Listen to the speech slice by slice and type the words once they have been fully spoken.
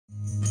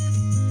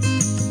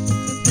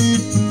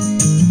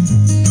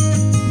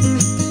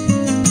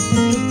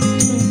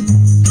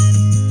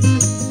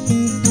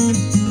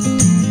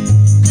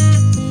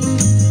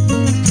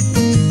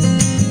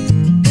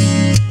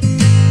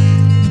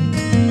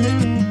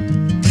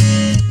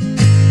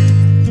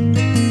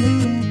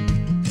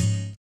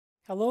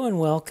Hello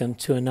and welcome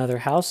to another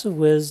House of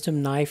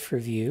Wisdom knife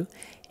review,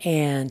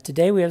 and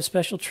today we have a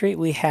special treat.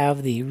 We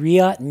have the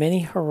Reate Mini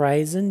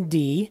Horizon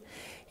D,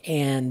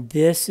 and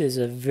this is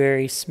a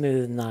very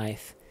smooth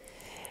knife.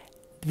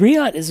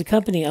 Reate is a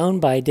company owned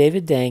by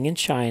David Deng in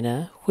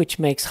China, which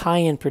makes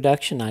high-end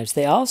production knives.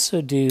 They also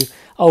do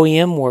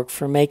OEM work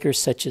for makers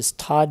such as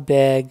Todd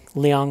Begg,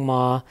 Liang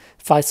Ma,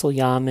 Faisal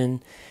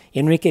Yaman,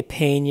 Enrique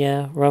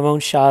Pena, Ramon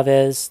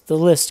Chavez. The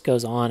list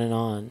goes on and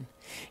on.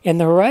 In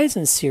the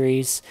Horizon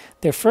series,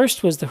 their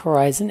first was the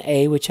Horizon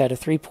A, which had a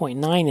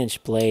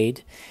 3.9-inch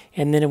blade,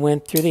 and then it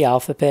went through the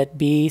alphabet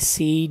B,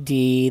 C,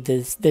 D.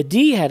 The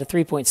D had a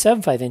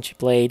 3.75-inch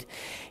blade,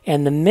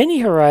 and the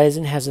Mini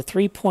Horizon has a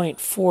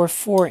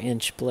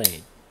 3.44-inch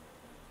blade.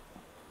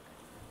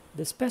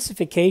 The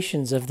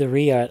specifications of the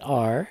Reate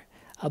are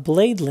a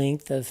blade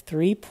length of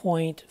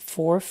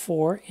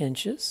 3.44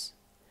 inches,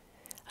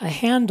 a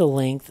handle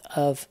length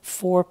of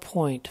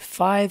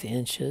 4.5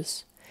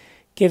 inches,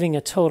 giving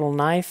a total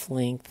knife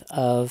length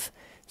of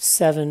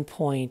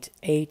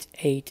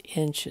 7.88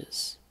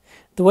 inches.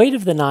 The weight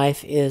of the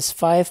knife is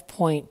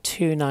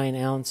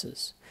 5.29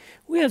 ounces.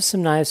 We have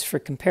some knives for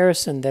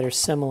comparison that are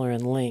similar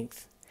in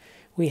length.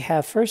 We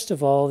have, first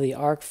of all, the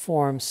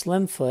Arcform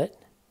Slimfoot,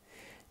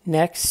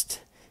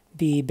 next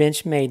the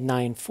Benchmade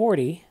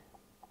 940,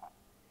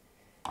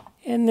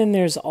 and then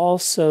there's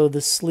also the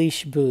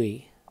Sleesh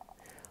Bowie.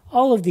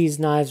 All of these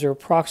knives are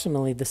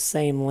approximately the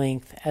same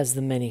length as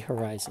the Mini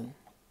Horizon.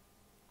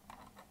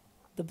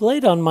 The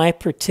blade on my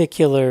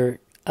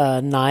particular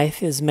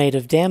knife is made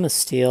of Damascus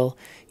steel.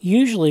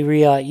 Usually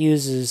Reate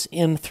uses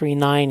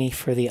M390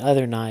 for the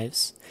other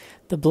knives.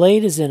 The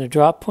blade is in a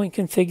drop point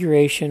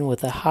configuration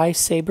with a high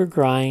saber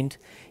grind,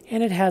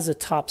 and it has a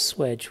top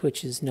swedge,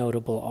 which is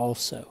notable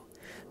also.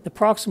 The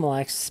proximal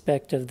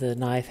aspect of the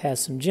knife has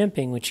some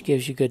jimping, which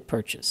gives you good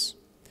purchase.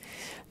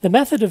 The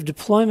method of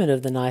deployment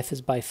of the knife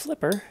is by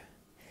flipper.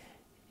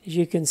 As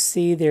you can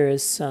see, there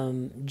is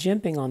some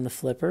jimping on the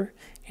flipper,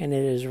 and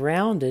it is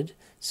rounded,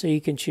 so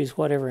you can choose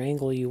whatever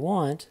angle you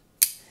want,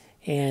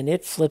 and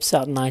it flips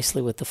out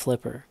nicely with the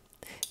flipper.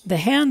 The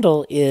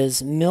handle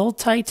is milled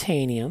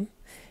titanium,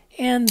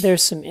 and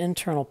there's some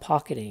internal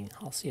pocketing.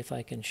 I'll see if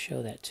I can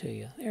show that to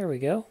you. There we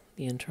go,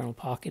 the internal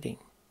pocketing.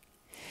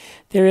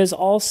 There is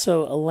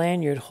also a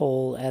lanyard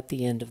hole at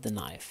the end of the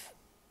knife.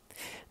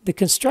 The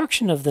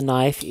construction of the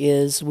knife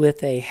is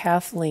with a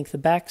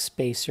half-length back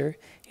spacer.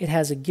 It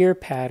has a gear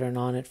pattern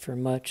on it for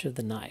much of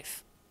the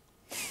knife.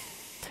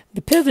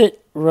 The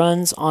pivot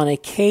runs on a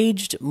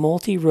caged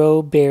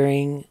multi-row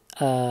bearing,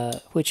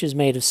 which is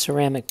made of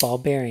ceramic ball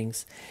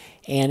bearings,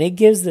 and it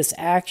gives this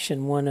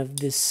action one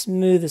of the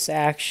smoothest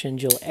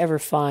actions you'll ever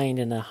find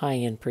in a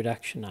high-end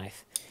production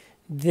knife.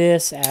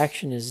 This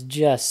action is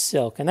just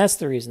silk, and that's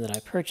the reason that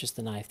I purchased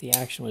the knife. The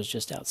action was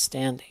just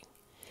outstanding.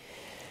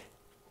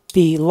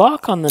 The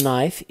lock on the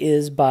knife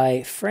is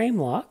by Frame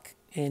Lock,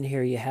 and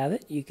here you have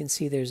it. You can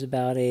see there's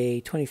about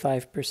a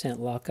 25%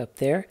 lock up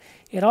there.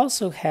 It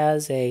also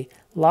has a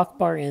lock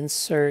bar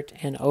insert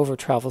and over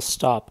travel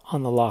stop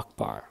on the lock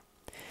bar.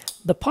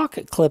 The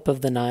pocket clip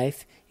of the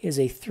knife is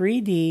a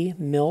 3D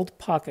milled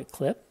pocket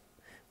clip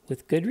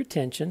with good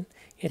retention.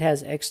 It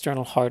has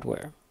external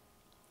hardware.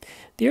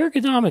 The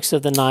ergonomics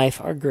of the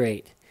knife are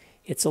great.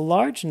 It's a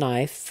large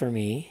knife for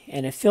me,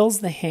 and it fills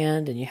the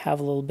hand, and you have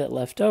a little bit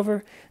left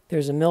over.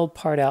 There's a milled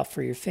part out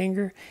for your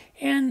finger,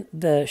 and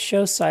the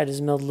show side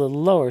is milled a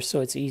little lower,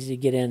 so it's easy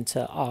to get in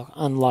to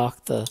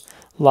unlock the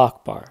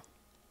lock bar.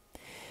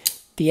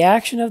 The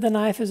action of the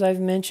knife, as I've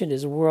mentioned,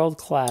 is world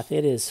class.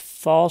 It is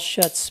fall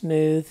shut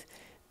smooth.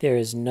 There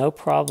is no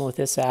problem with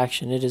this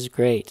action. It is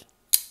great.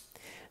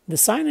 The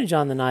signage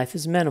on the knife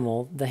is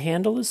minimal. The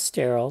handle is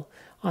sterile.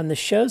 On the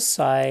show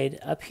side,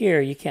 up here,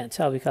 you can't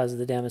tell because of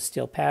the Damascus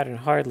steel pattern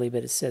hardly,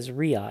 but it says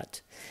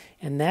Reate.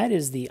 And that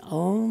is the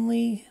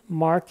only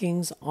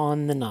markings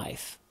on the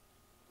knife.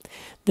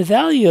 The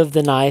value of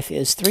the knife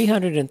is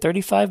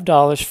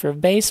 $335 for a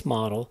base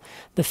model.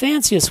 The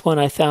fanciest one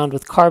I found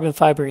with carbon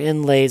fiber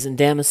inlays and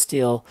Damascus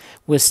steel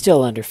was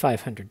still under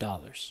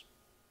 $500.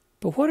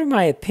 But what are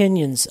my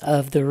opinions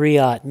of the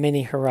Reate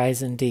Mini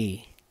Horizon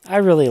D? I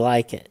really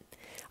like it.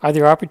 Are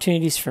there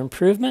opportunities for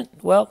improvement?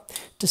 Well,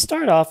 to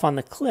start off on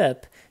the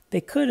clip,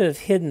 they could have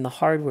hidden the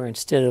hardware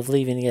instead of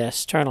leaving it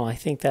external. I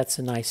think that's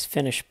a nice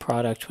finished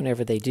product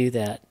whenever they do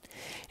that.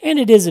 And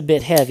it is a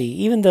bit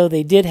heavy. Even though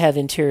they did have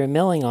interior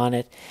milling on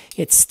it,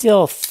 it's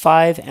still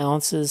 5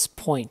 ounces,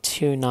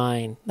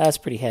 0.29. That's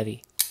pretty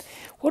heavy.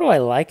 What do I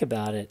like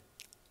about it?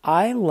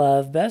 I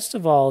love, best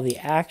of all, the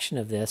action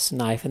of this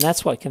knife, and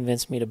that's what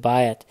convinced me to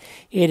buy it.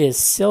 It is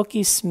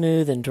silky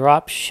smooth and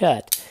drops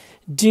shut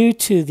due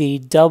to the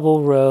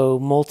double row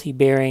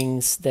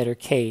multi-bearings that are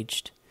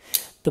caged.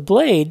 The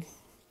blade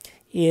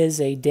is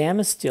a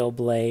Damascus steel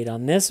blade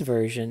on this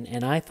version,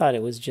 and I thought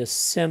it was just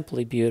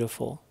simply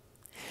beautiful.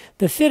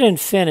 The fit and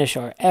finish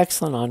are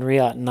excellent on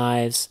Reate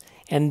knives,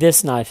 and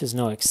this knife is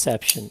no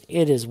exception.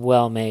 It is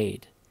well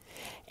made.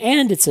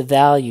 And it's a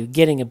value,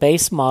 getting a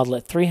base model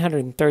at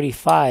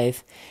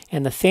 $335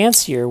 and the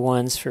fancier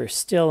ones for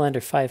still under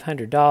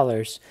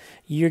 $500,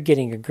 you're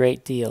getting a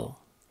great deal.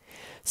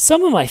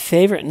 Some of my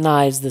favorite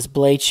knives this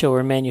blade show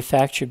are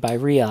manufactured by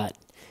Reate.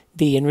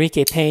 The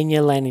Enrique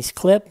Peña Lanny's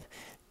Clip,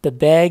 the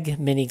Beg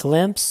Mini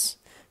Glimpse,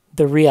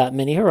 the Reate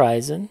Mini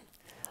Horizon.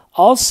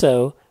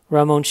 Also,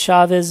 Ramon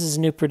Chavez's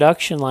new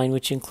production line,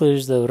 which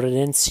includes the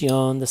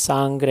Redención, the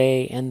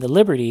Sangre, and the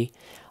Liberty,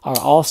 are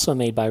also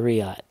made by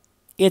Reate.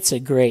 It's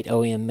a great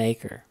OEM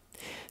maker.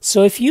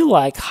 So if you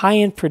like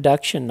high-end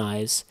production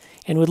knives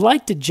and would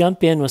like to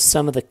jump in with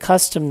some of the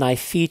custom knife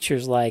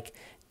features like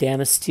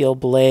Damasteel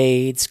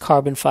blades,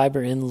 carbon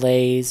fiber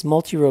inlays,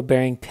 multi-row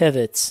bearing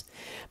pivots,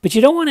 but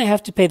you don't want to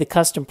have to pay the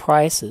custom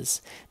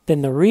prices,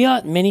 then the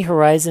Reate Mini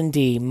Horizon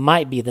D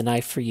might be the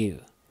knife for you.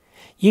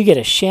 You get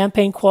a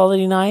champagne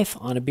quality knife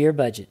on a beer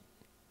budget.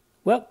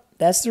 Well,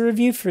 that's the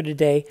review for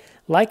today.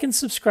 Like and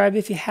subscribe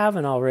if you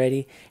haven't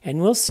already,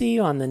 and we'll see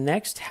you on the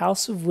next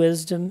House of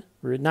Wisdom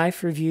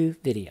knife review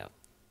video.